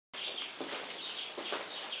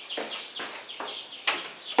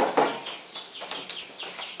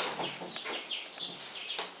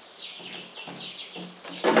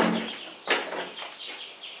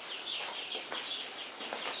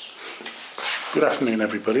Good afternoon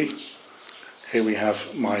everybody. Here we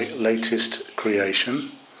have my latest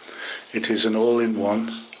creation. It is an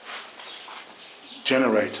all-in-one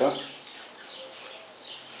generator.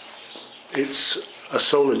 It's a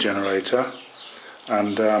solar generator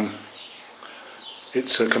and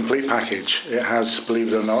it's a complete package. It has,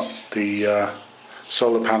 believe it or not, the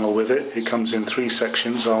solar panel with it. It comes in 3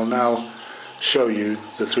 sections. I'll now show you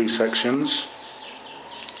the 3 sections.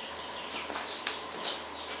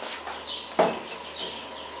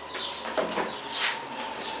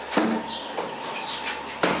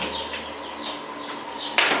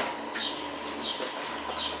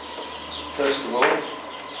 First of all,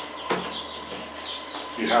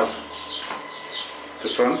 you have the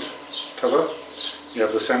front cover, you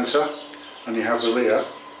have the centre, and you have the rear.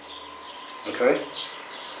 Okay,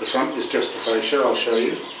 the front is just the fascia. I'll show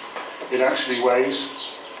you. It actually weighs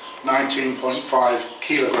 19.5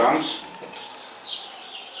 kilograms,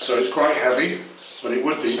 so it's quite heavy, but it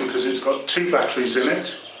would be because it's got 2 batteries in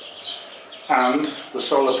it and the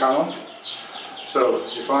solar panel. So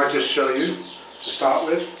if I just show you to start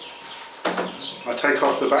with, I take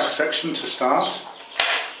off the back section to start.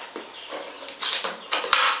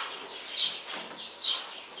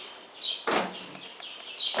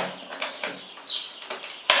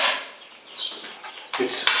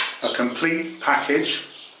 It's a complete package.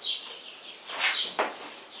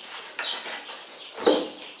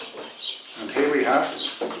 And here we have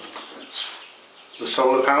the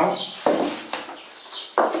solar panel.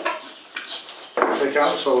 Take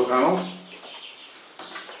out the solar panel.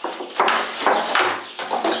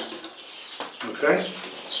 Okay,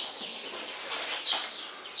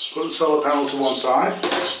 put the solar panel to one side,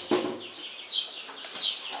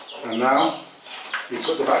 and now you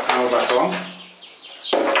put the back panel back on.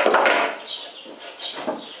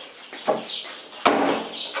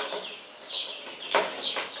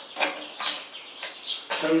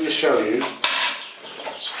 Let me just show you,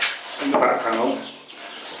 in the back panel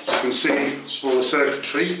you can see all the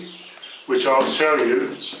circuitry, which I'll show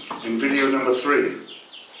you in video number 3.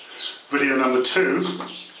 Video number 2,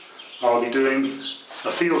 I'll be doing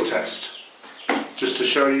a field test, just to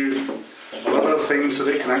show you a lot of things that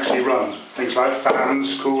it can actually run. Things like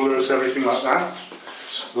fans, coolers, everything like that,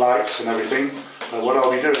 lights and everything. But what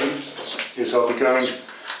I'll be doing is I'll be going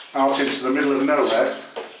out into the middle of nowhere,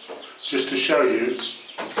 just to show you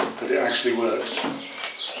that it actually works.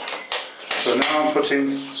 So now I'm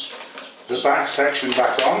putting the back section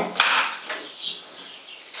back on.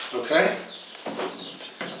 Okay.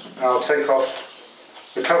 I'll take off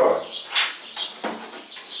the cover,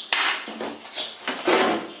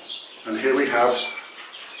 and here we have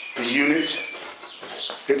the unit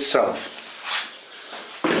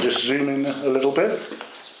itself. I'll just zoom in a little bit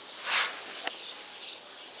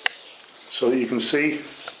so that you can see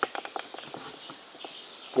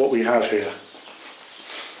what we have here.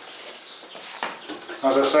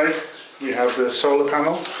 As I say, we have the solar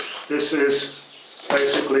panel. This is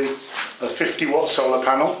basically a 50-watt solar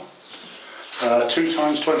panel. 2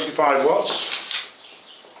 times 25 watts.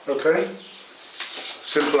 Okay,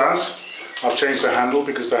 simple as. I've changed the handle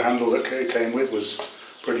because the handle that it came with was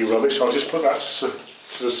pretty rubbish. I'll just put that to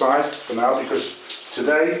the side for now, because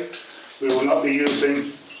today we will not be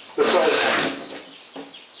using the solar panel.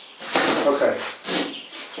 Okay,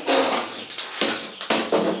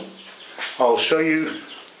 I'll show you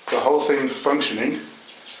the whole thing functioning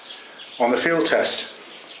on the field test.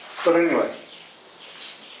 But anyway,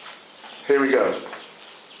 here we go.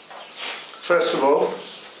 First of all,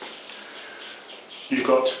 you've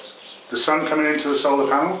got the sun coming into the solar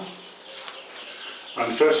panel,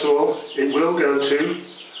 and first of all it will go to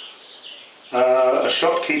a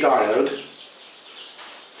Schottky diode.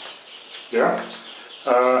 Yeah,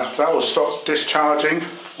 that will stop discharging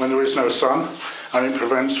when there is no sun, and it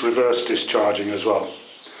prevents reverse discharging as well.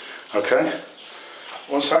 Okay,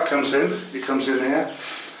 once that comes in, it comes in here,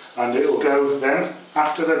 and it will go then,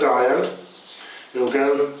 after the diode, it will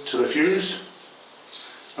go to the fuse,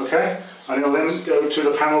 okay, and it will then go to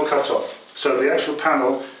the panel cutoff. So the actual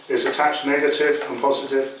panel is attached negative and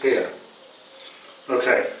positive here.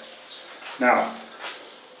 Okay, now,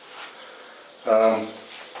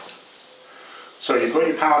 so you've got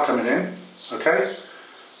your power coming in, okay.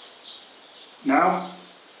 Now,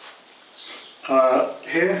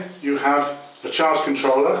 here you have a charge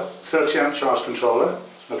controller, 30 amp charge controller.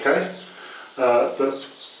 Okay, the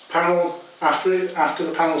panel, after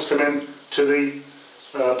the panels come in to the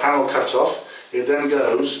panel cutoff, it then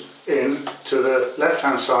goes in to the left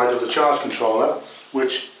hand side of the charge controller,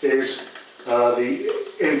 which is the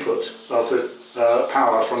input of the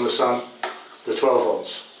power from the sun, the 12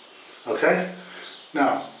 volts. Okay,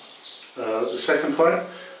 now The second point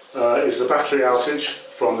is the battery outage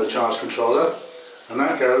from the charge controller, and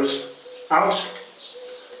that goes out,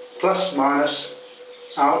 plus minus,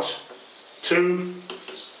 out to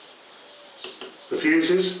the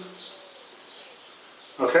fuses,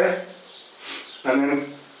 okay, and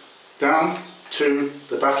then down to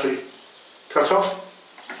the battery cutoff,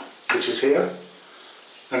 which is here,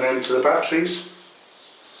 and then to the batteries,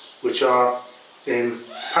 which are in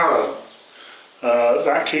parallel.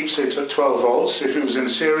 That keeps it at 12 volts. If it was in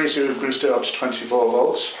series, it would boost it up to 24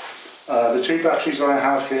 volts. The two batteries I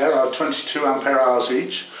have here are 22 ampere hours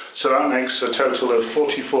each, so that makes a total of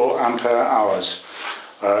 44 ampere hours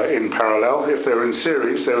in parallel. If they're in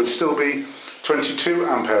series, there would still be 22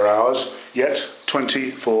 ampere hours, yet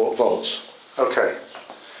 24 volts. Okay,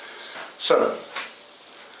 so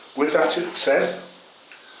with that said,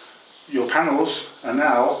 your panels are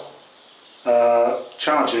now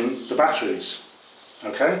charging the batteries.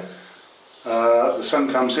 Okay, the sun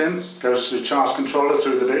comes in, goes to the charge controller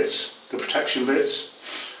through the bits, the protection bits,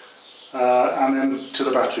 and then to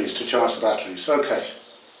the batteries to charge the batteries. Okay,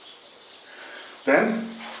 then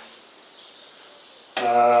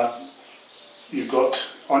you've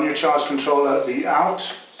got on your charge controller the out,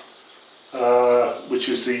 which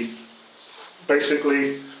is the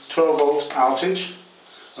basically 12 volt outage.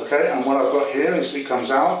 Okay, and what I've got here is it comes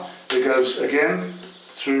out, it goes again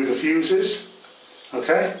through the fuses,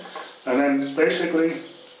 okay, and then basically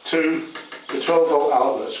to the 12 volt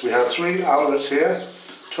outlets. We have three outlets here,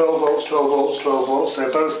 12 volts, 12 volts, 12 volts.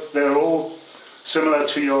 They're all similar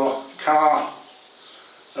to your car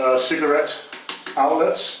cigarette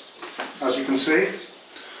outlets, as you can see,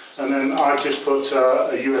 and then I've just put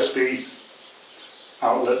a USB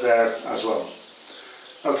outlet there as well.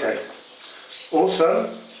 Okay, also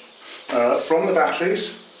from the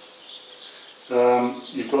batteries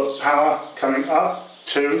you've got power coming up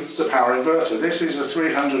to the power inverter. This is a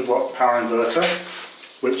 300 watt power inverter,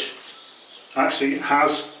 which actually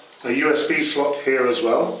has a USB slot here as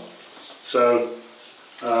well, so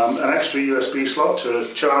an extra USB slot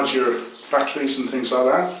to charge your batteries and things like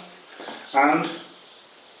that, and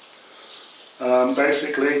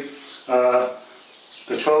basically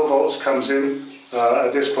the 12 volts comes in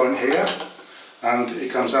at this point here, and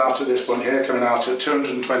it comes out at this point here, coming out at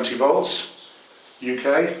 220 volts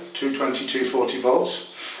UK, 220, 240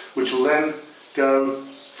 volts, which will then go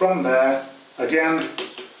from there again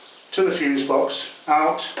to the fuse box,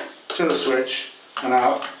 out to the switch, and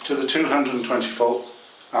out to the 220 volt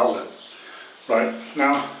outlet. Right,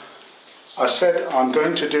 now I said I'm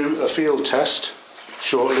going to do a field test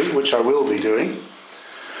shortly, which I will be doing,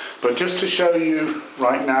 but just to show you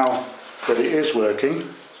right now that it is working,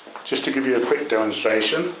 just to give you a quick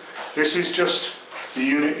demonstration, this is just the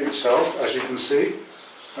unit itself, as you can see,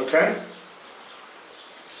 okay,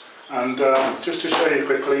 and just to show you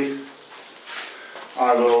quickly,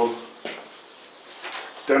 I will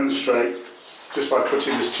demonstrate just by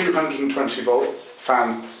putting this 220 volt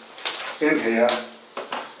fan in here.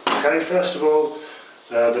 Okay, first of all,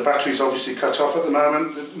 the battery's obviously cut off at the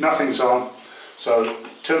moment, nothing's on, so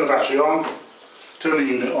turn the battery on, turn the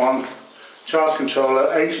unit on, charge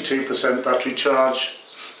controller, 82% battery charge,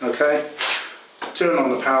 okay, turn on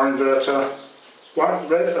the power inverter,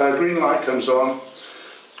 green light comes on,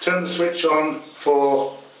 turn the switch on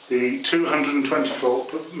for the 220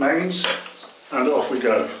 volt mains, and off we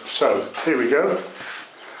go. So here we go.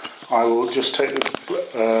 I will just take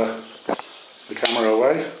the camera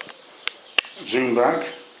away, zoom back,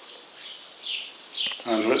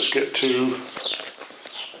 and let's get to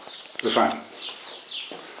the fan.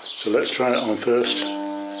 So let's try it on first.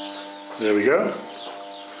 There we go.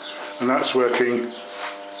 And that's working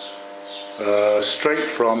straight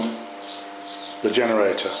from the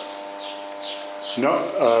generator.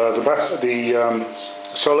 The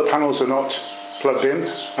solar panels are not plugged in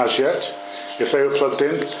as yet. If they were plugged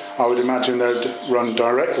in, I would imagine they'd run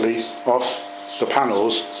directly off the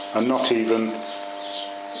panels and not even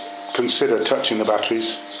consider touching the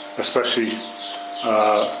batteries, especially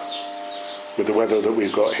with the weather that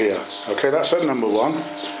we've got here. Okay, that's at number one.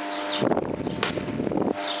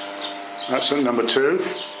 That's at number two.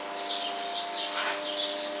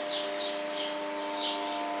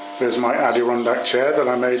 There's my Adirondack chair that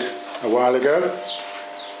I made a while ago,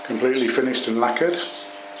 completely finished and lacquered,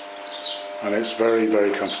 and it's very,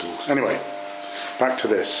 very comfortable. Anyway, back to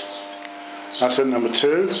this. That's at number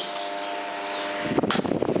two.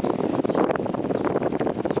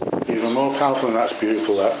 Even more powerful, and that's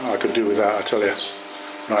beautiful. That I could do with that, I tell you,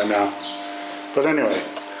 right now. But anyway,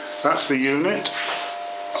 that's the unit.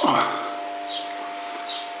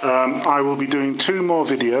 I will be doing 2 more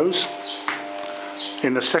videos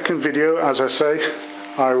In the second video, as I say,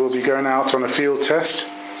 I will be going out on a field test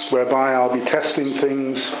whereby I'll be testing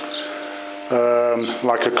things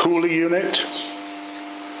like a cooler unit,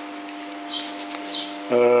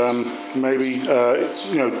 maybe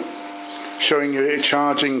showing you it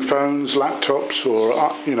charging phones, laptops, or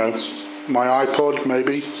my iPod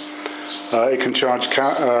maybe. It can charge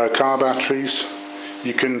car batteries.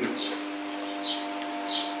 You can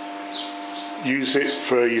use it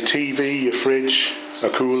for your TV, your fridge, a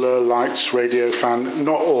cooler, lights, radio, fan.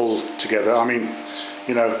 Not all together. I mean,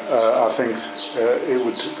 I think it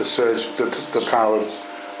would the power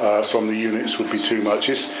from the units would be too much.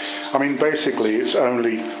 Basically it's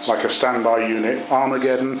only like a standby unit.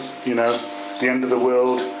 Armageddon, the end of the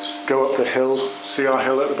world, go up the hill. See our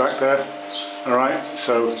hill at the back there? All right.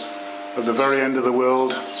 So at the very end of the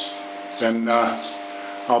world, then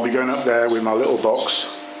I'll be going up there with my little box,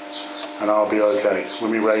 and I'll be okay with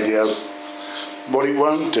my radio. What it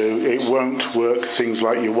won't do, it won't work things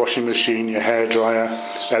like your washing machine, your hairdryer,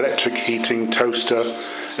 electric heating, toaster,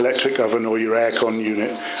 electric oven, or your aircon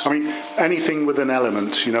unit. I mean, anything with an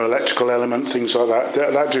element, electrical element, things like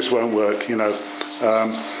that just won't work. You'd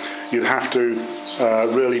have to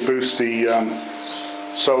really boost the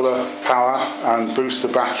solar power and boost the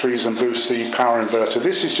batteries and boost the power inverter.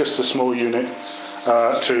 This is just a small unit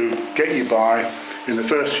to get you by in the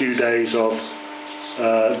first few days of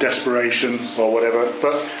desperation or whatever.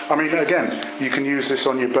 But I mean, again, you can use this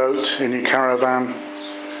on your boat, in your caravan,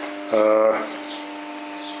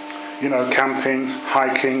 camping,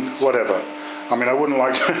 hiking, whatever. I mean, I wouldn't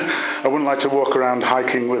like to walk around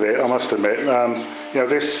hiking with it, I must admit.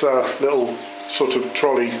 This little sort of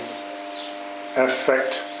trolley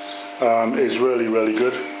effect is really, really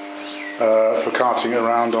good for carting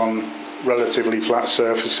around on relatively flat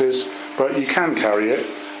surfaces, but you can carry it.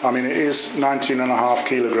 I mean, it is 19.5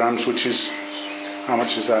 kilograms, which is, how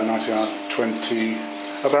much is that? 20,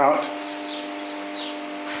 about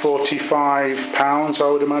 45 pounds, I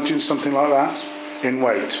would imagine, something like that, in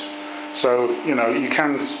weight. So, you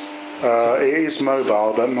can, it is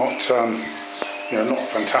mobile, but not, not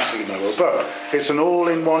fantastically mobile, but it's an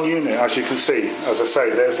all-in-one unit, as you can see. As I say,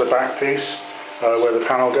 there's the back piece where the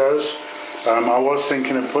panel goes. I was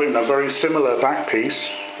thinking of putting a very similar back piece,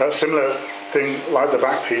 a similar thing like the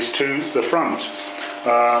back piece to the front.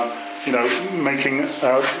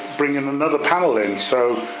 Bringing another panel in,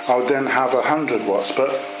 so I would then have 100 watts.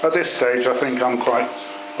 But at this stage, I think I'm quite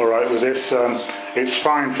all right with this. It's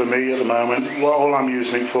fine for me at the moment. All I'm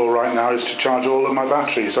using it for right now is to charge all of my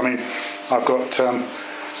batteries. I mean, I've got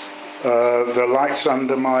the lights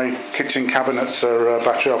under my kitchen cabinets are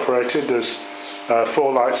battery operated. There's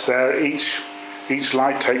 4 lights there. Each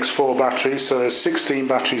light takes 4 batteries, so there's 16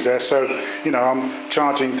 batteries there. So I'm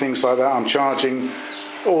charging things like that. I'm charging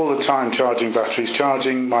all the time, charging batteries,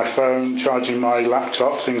 charging my phone, charging my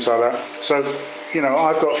laptop, things like that. So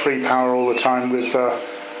I've got free power all the time with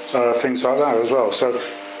things like that as well. So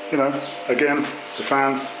again, the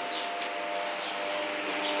fan.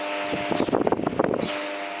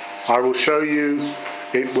 I will show you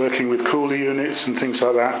it working with cooler units and things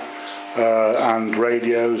like that, and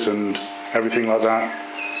radios and everything like that,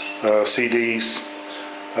 CDs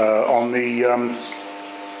on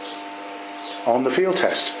the field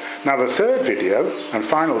test. Now the third video and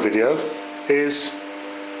final video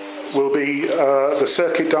will be the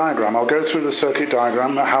circuit diagram. I'll go through the circuit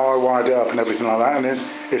diagram, how I wired it up and everything like that, and then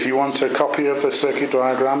if you want a copy of the circuit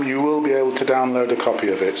diagram, you will be able to download a copy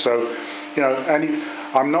of it. So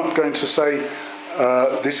I'm not going to say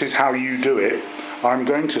this is how you do it. I'm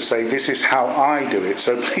going to say this is how I do it.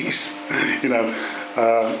 So please, you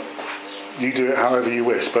do it however you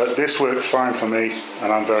wish, but this works fine for me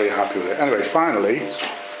and I'm very happy with it. Anyway, finally,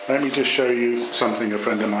 let me just show you something a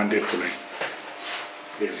friend of mine did for me.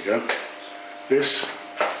 Here we go. This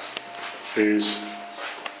is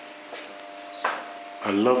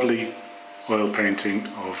a lovely oil painting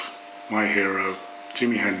of my hero,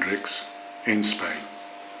 Jimi Hendrix, in Spain.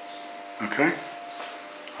 Okay?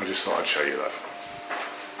 I just thought I'd show you that.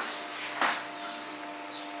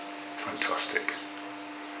 Fantastic.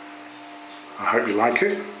 I hope you like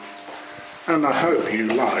it, and I hope you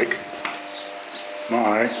like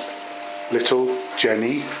my little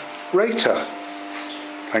JENirator.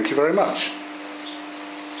 Thank you very much,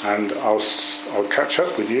 and I'll catch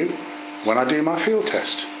up with you when I do my field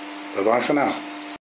test. Bye bye for now.